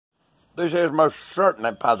This is most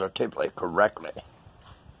certainly, positively, correctly,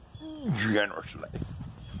 generously.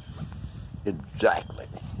 Exactly.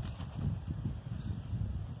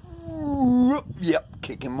 Whoop, yep,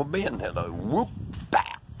 Kicking My Ben. Hello. Whoop, bow.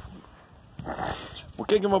 Well,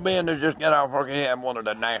 Kicking My Ben has just got off work. He had one of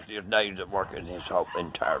the nastiest days at work in his whole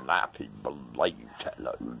entire life. He believes.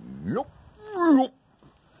 Hello. Yep. Yep.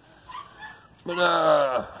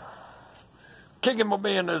 But, Kicking My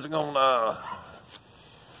Ben is gonna,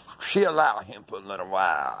 chill out him for a little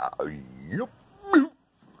while. Yep.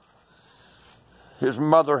 His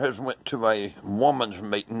mother has went to a woman's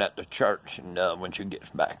meeting at the church, and when she gets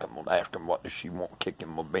back, I'm going to ask her what does she want Kicking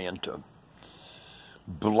My Ben to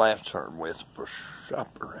bless her with for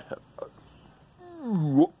supper.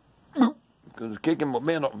 Because Kicking My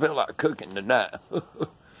Ben don't feel like cooking tonight.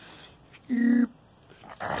 It's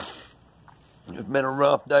been a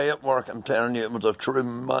rough day at work, I'm telling you. It was a true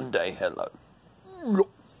Monday. Hello.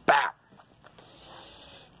 Bow.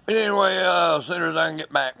 But anyway, as soon as I can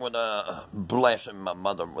get back with blessing my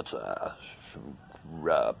mother with some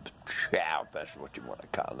rub chow, if that's what you want to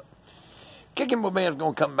call it. Kicking My Ben's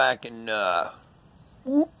going to come back and bow.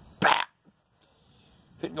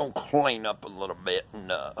 He's going to clean up a little bit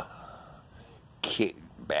and kick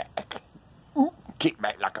back. Kick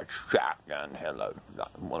back like a shotgun. Hello.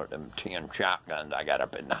 Like one of them 10 shotguns I got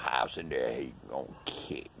up in the house, and there he's going to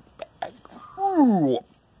kick back.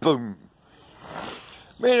 Boom.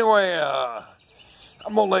 But anyway,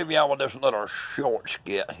 I'm going to leave y'all with this little short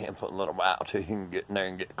skit here for a little while till he can get in there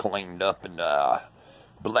and get cleaned up and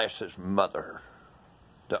bless his mother.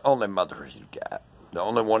 The only mother he's got. The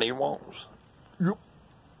only one he wants.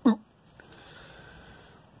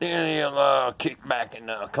 Then he'll kick back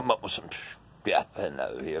and come up with some stuff.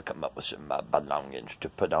 He'll come up with some belongings to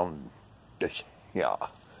put on this here.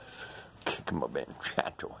 Kicking My Ben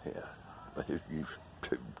channel here. With his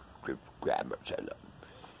YouTube subscribers. Hello.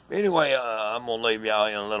 Anyway, I'm going to leave y'all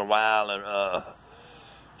in a little while and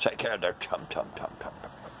take care of their tum.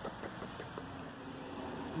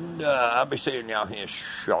 And, I'll be seeing y'all here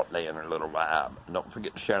shortly in a little while. But don't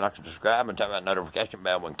forget to share, like, and subscribe, and turn that notification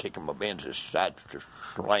bell when Kicking My Ben decides to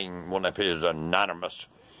sling one of his anonymous.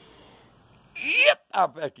 Yep, I'll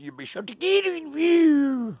bet you be sure to get it with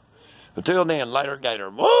you. Until then, later, Gator.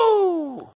 Woo!